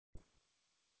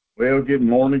Well, good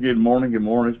morning, good morning, good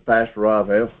morning. It's Pastor Rob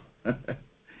Hale.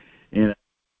 And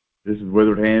this is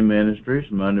Withered Hand Ministries,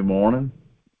 Monday morning.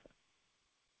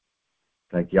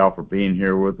 Thank y'all for being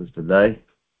here with us today.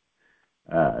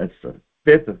 It's the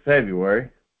 5th of February,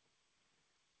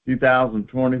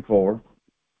 2024,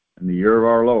 in the year of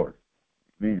our Lord.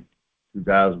 Amen.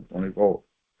 2024.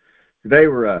 Today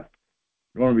we're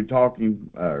going to be talking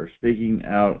or speaking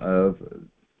out of,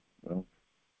 well,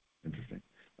 interesting.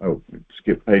 Oh,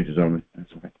 skip pages on me.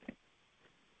 That's okay.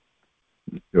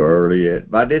 Too early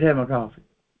yet, but I did have my coffee.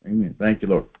 Amen. Thank you,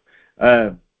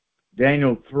 Lord.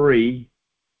 Daniel 3,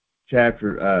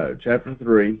 chapter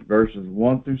 3, verses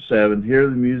 1 through 7. Hear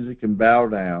the music and bow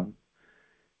down.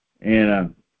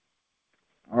 And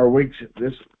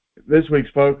this week's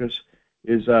focus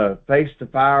is face the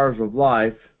fires of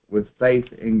life with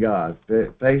faith in God.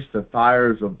 Face the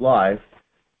fires of life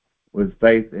with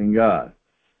faith in God.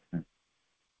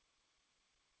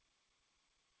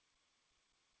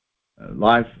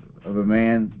 Life of a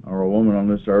man or a woman on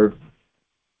this earth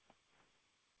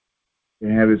can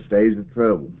have its days of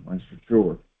trouble, that's for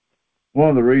sure. One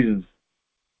of the reasons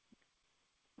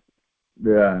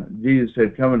Jesus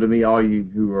said, "Come unto me, all you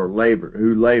who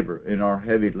labor and are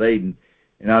heavy laden,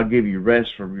 and I'll give you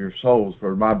rest from your souls.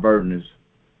 For my burden is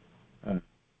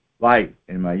light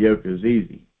and my yoke is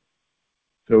easy."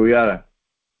 So we ought to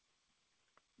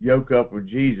yoke up with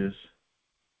Jesus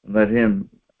and let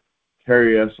Him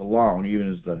carry us along,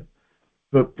 even as the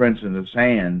footprints in the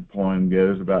sand poem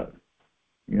goes about.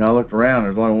 I looked around,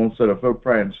 there's only one set of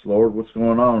footprints. Lord, what's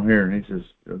going on here? And He says,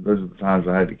 those are the times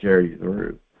I had to carry you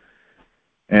through.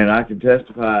 And I can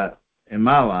testify in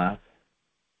my life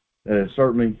that it's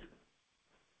certainly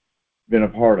been a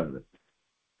part of it.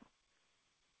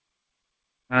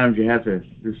 Times you have to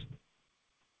just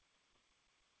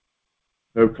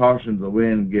throw caution to the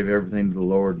wind and give everything to the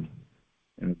Lord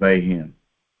and obey Him.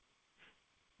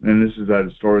 And this is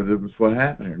the story that was what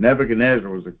happened here. Nebuchadnezzar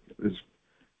was this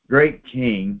great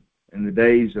king in the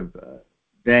days of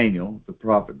Daniel, the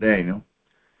prophet Daniel,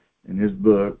 in his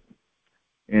book.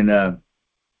 And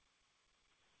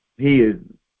he had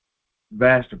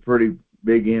vast a pretty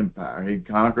big empire. He'd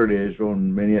conquered Israel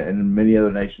and many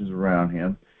other nations around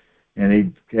him, and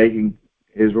he'd taken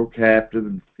Israel captive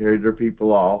and carried their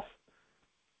people off.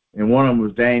 And one of them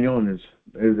was Daniel and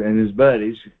his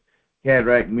buddies,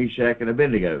 Shadrach, Meshach, and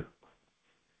Abednego.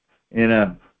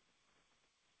 And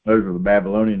those were the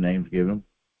Babylonian names given.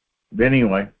 But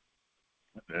anyway,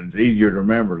 it's easier to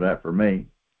remember that for me.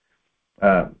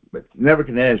 But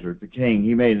Nebuchadnezzar, the king,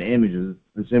 he made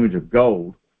this image of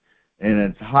gold, and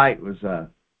its height was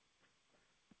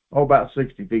about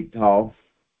 60 feet tall,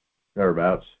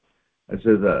 thereabouts. It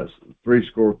says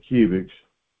 60 cubits.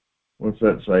 What's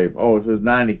that say? Oh, it says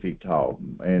 90 feet tall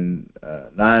and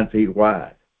 9 feet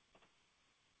wide.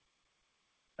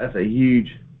 That's a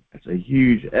huge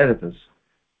edifice.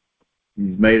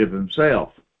 He's made of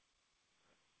himself.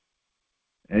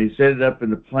 And he set it up in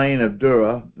the plain of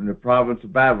Dura in the province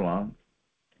of Babylon.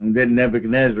 And then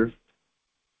Nebuchadnezzar,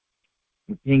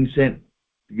 the king, sent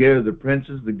together the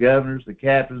princes, the governors, the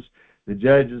captains, the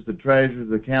judges, the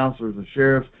treasurers, the counselors, the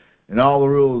sheriffs, and all the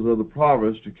rulers of the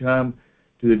province to come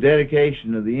to the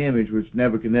dedication of the image which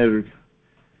Nebuchadnezzar,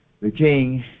 the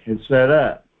king, had set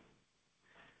up.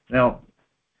 Now,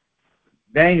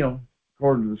 Daniel,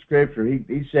 according to the scripture,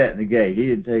 he sat in the gate. He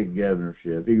didn't take a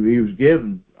governorship. He was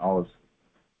given all this,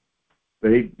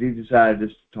 but he decided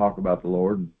just to talk about the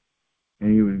Lord,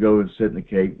 and he would go and sit in the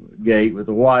gate with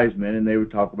the wise men, and they would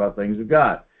talk about things of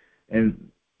God. And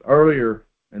earlier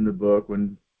in the book,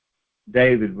 when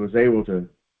David was able to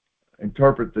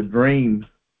interpret the dream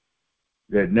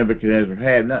that Nebuchadnezzar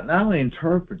had, not only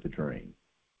interpret the dream,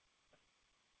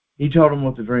 he told him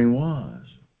what the dream was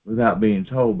without being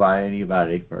told by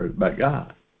anybody but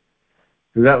God.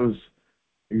 Because that was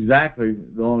exactly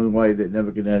the only way that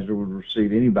Nebuchadnezzar would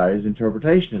receive anybody's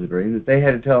interpretation of the dream, that they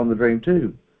had to tell him the dream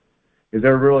too. If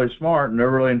they're really smart and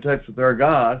they're really in touch with their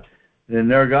God, then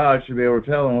their God should be able to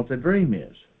tell them what the dream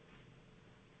is.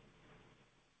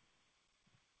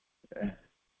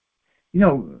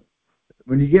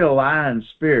 When you get a lying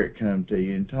spirit come to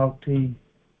you and talk to you,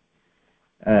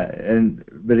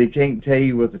 but he can't tell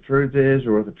you what the truth is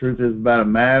or what the truth is about a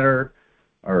matter,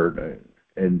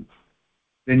 and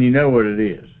then you know what it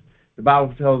is. The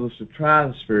Bible tells us to try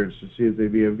the spirits to see if they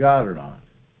be of God or not.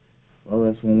 Well,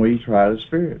 that's when we try the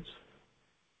spirits.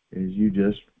 Is you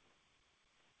just,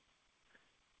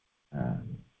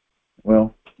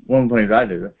 one of the things I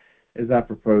do is I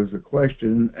propose a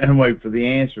question and wait for the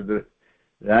answer that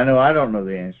I know I don't know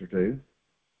the answer to,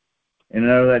 and I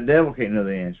know that devil can't know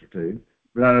the answer to,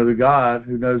 but I know the God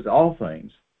who knows all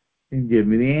things can give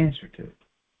me the answer to it.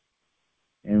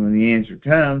 And when the answer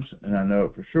comes, and I know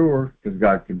it for sure, because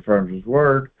God confirms His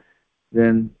Word,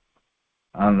 then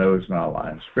I know it's not a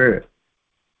lying spirit.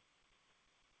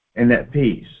 And that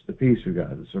peace, the peace of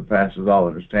God that surpasses all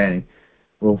understanding,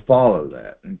 will follow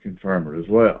that and confirm it as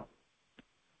well.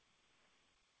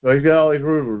 So He's got all these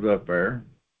rulers up there,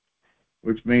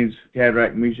 which means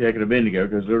Shadrach, Meshach, and Abednego,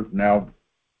 because they're now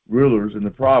rulers in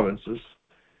the provinces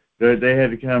that they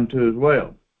had to come to as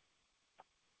well.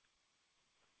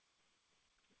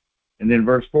 And then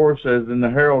verse 4 says, Then the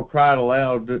herald cried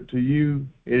aloud, To you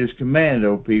it is commanded,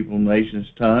 O people, nations,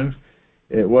 tongues,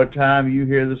 at what time you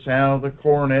hear the sound of the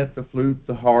cornet, the flute,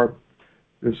 the harp,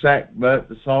 the sackbut,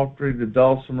 the psaltery, the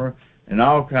dulcimer, and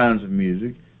all kinds of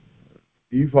music,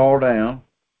 ye fall down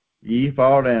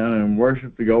and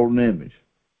worship the golden image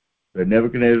that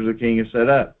Nebuchadnezzar the king has set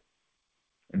up.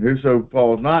 And whoso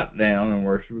falls not down and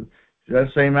worships,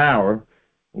 that same hour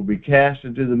will be cast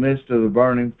into the midst of the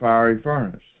burning fiery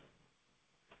furnace.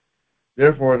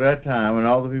 Therefore, at that time, when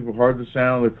all the people heard the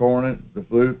sound of the cornet, the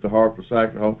flute, the harp, the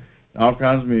sackbut, and all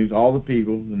kinds of music, all the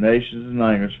people, the nations and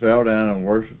languages, fell down and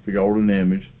worshipped the golden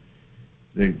image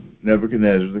that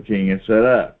Nebuchadnezzar the king had set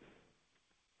up.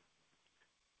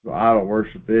 So idol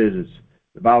worship the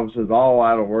Bible says all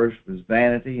idol worship is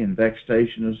vanity and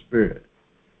vexation of spirit.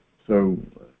 So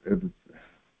it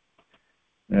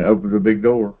opens a big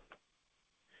door.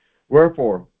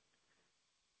 Wherefore,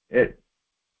 at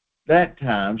that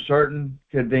time, certain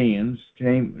Chaldeans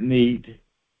came neat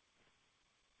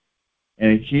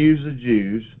and accused the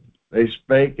Jews. They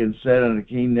spake and said unto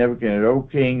King Nebuchadnezzar, O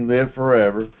king, live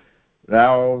forever.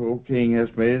 Thou, O king,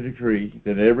 hast made a decree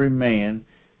that every man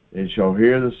that shall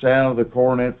hear the sound of the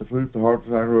cornet, the flute, the harp,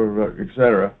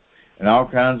 etc., and all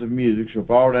kinds of music shall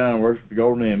fall down and worship the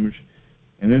golden image.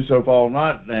 And whoso fall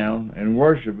not down and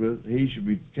worshipeth, he shall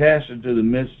be cast into the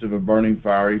midst of a burning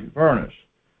fiery furnace.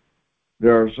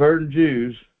 There are certain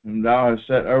Jews whom thou hast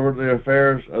set over the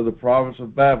affairs of the province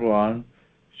of Babylon,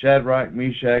 Shadrach,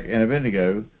 Meshach, and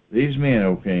Abednego. These men,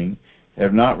 O king,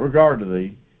 have not regard to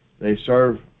thee. They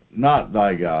serve not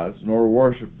thy gods, nor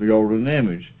worship the golden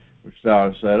image which thou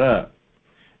hast set up.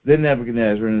 Then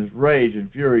Nebuchadnezzar, in his rage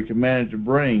and fury, commanded to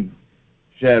bring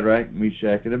Shadrach,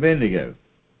 Meshach, and Abednego.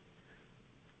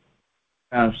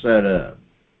 Kind of set up.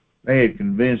 They had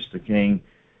convinced the king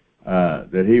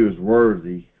that he was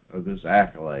worthy of this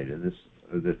accolade,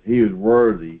 that he was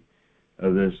worthy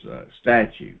of this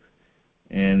statue,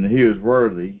 and he was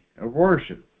worthy of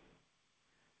worship.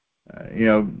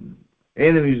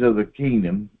 Enemies of the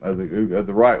kingdom of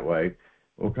the right way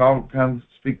will come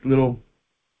speak little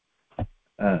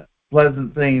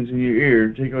pleasant things in your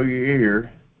ear, tickle your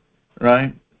ear,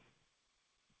 right?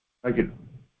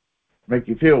 Make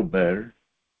you feel better.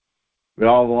 But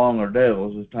all along are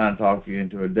devils is trying to talk you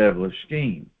into a devilish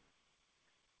scheme.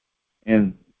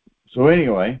 And so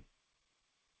anyway,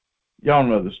 y'all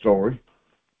know the story.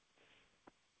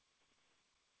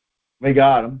 They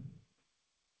got him.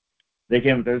 They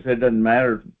came up there and said, it doesn't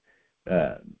matter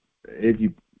if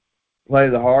you play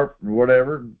the harp or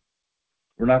whatever,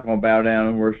 we're not going to bow down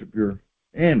and worship your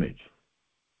image.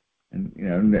 And,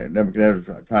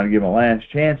 Nebuchadnezzar was trying to give him a last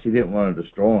chance. He didn't want to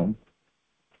destroy them.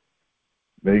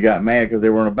 But he got mad because they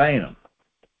weren't obeying him.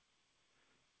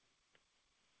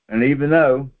 And even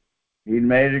though he'd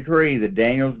made a decree that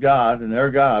Daniel's God and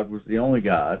their God was the only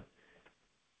God,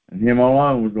 and him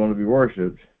alone was going to be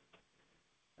worshipped,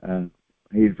 and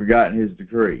he'd forgotten his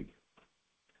decree.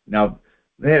 Now,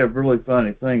 they had a really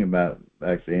funny thing about it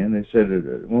back then. They said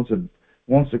that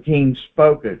once the king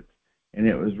spoke it, and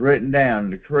it was written down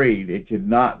and decreed, it could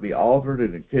not be altered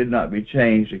and it could not be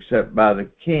changed except by the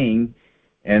king,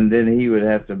 and then he would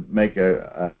have to make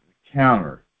a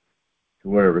counter to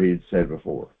whatever he had said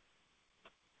before.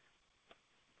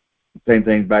 Same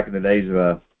thing back in the days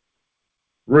of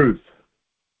Ruth.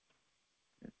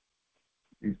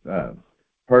 These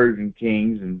Persian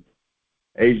kings and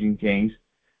Asian kings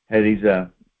had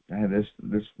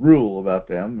this rule about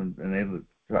them, and they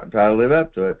try to live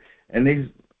up to it. And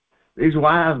these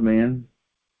wise men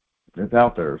that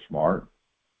out there are smart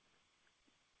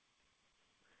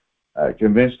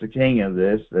convinced the king of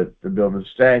this, that to build a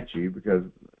statue, because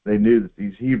they knew that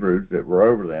these Hebrews that were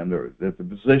over them, that the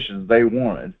positions they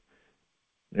wanted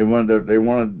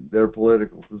their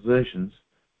political positions.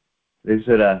 They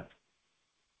said,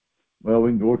 well,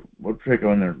 we'll trick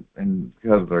on their, and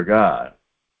because of their God.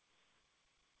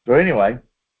 So anyway,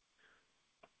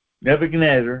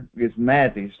 Nebuchadnezzar gets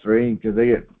mad at these three because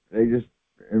they just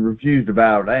refused to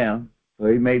bow down. So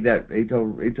he made that, he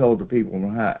told the people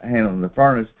handling the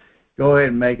furnace, go ahead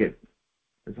and make it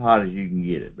as hot as you can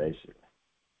get it, basically.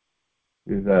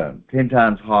 is 10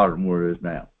 times hotter than where it is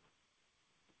now.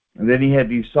 And then he had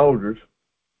these soldiers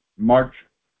march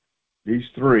these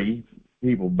three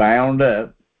people bound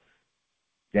up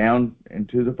down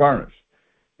into the furnace.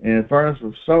 And the furnace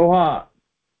was so hot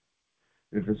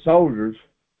that the soldiers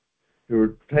who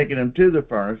were taking them to the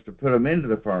furnace to put them into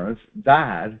the furnace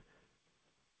died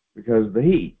because of the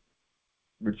heat.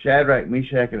 But Shadrach,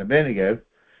 Meshach, and Abednego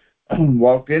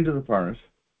walked into the furnace,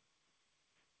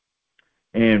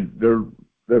 and their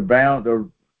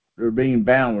being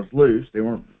bound was loose. They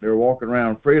were walking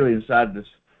around freely inside this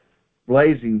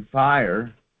blazing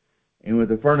fire, and with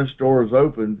the furnace doors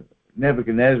opened,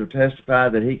 Nebuchadnezzar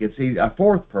testified that he could see a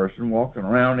fourth person walking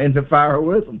around in the fire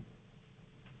with them.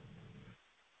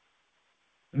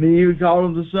 And he even called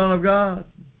him the Son of God.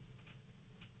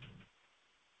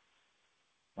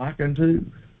 Like unto.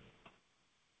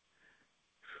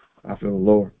 I feel the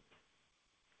Lord.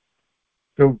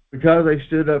 So because they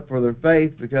stood up for their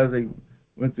faith, because they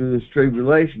went through this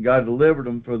tribulation, God delivered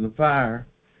them from the fire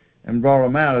and brought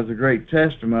them out as a great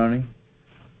testimony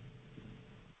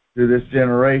to this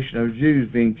generation of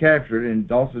Jews being captured, and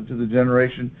also to the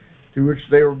generation to which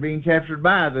they were being captured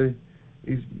by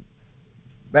these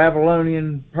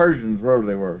Babylonian Persians, wherever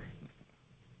they were.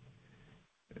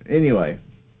 Anyway,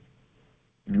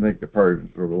 I think the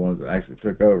Persians were the ones that actually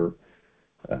took over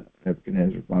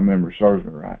Nebuchadnezzar, if my memory serves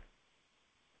me right.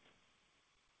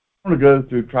 I want to go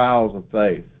through trials of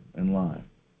faith in life.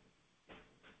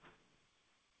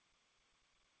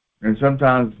 And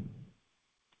sometimes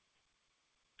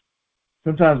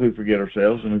we forget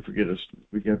ourselves, and we forget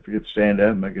to stand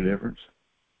up and make a difference.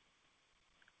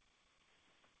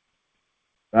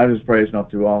 I just pray it's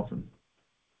not too often.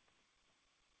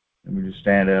 And we just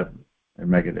stand up and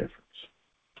make a difference,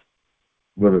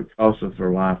 whether it costs us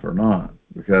our life or not.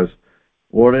 Because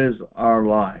what is our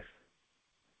life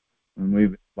when we've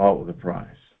been bought with a price?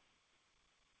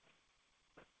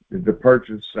 Did the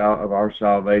purchase of our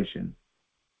salvation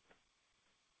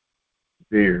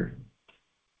dear?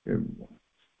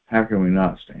 How can we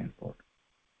not stand for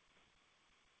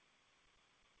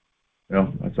it?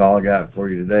 Well, that's all I got for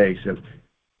you today, except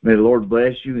may the Lord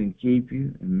bless you and keep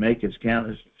you and make his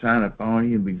countenance shine upon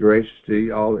you and be gracious to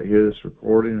you, all that hear this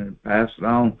recording, and pass it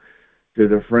on to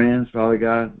their friends, Father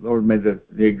God. Lord, may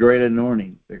the great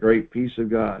anointing, the great peace of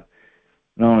God,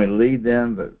 not only lead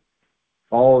them, but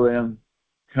follow them,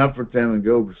 comfort them, and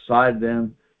go beside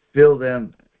them, fill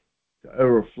them to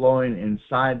overflowing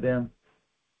inside them.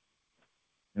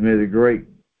 And may the great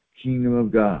kingdom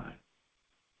of God,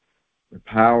 the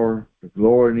power, the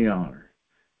glory, and the honor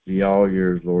be all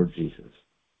yours, Lord Jesus,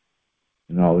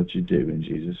 and all that you do in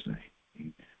Jesus' name.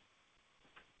 Amen.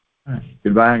 All right.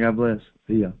 Goodbye and God bless.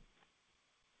 See ya.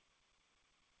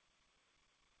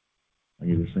 I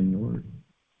get to sing the word.